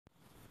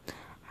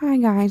Hi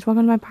guys,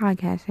 welcome to my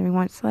podcast.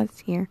 Everyone,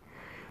 Celeste here.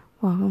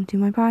 Welcome to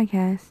my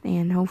podcast,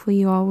 and hopefully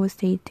you all will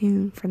stay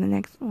tuned for the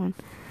next one.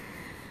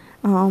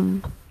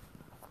 I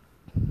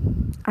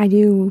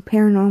do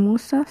paranormal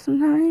stuff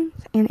sometimes,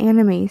 and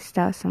anime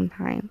stuff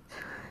sometimes.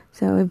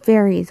 So it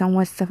varies on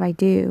what stuff I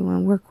do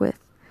and work with.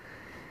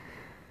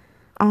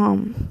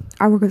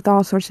 I work with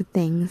all sorts of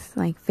things,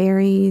 like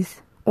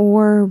fairies,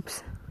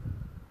 orbs.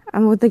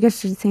 I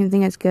guess it's the same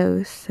thing as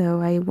ghosts,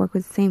 so I work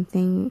with the same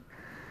thing.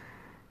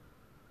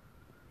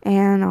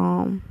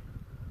 And,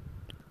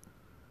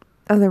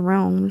 other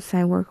realms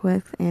I work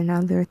with, and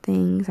other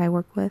things I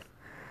work with.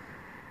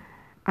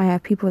 I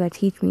have people that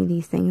teach me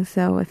these things,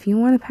 so if you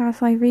want a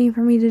past life reading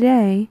for me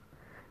today,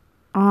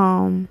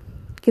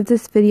 give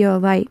this video a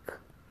like.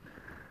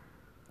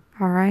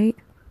 Alright?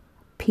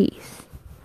 Peace.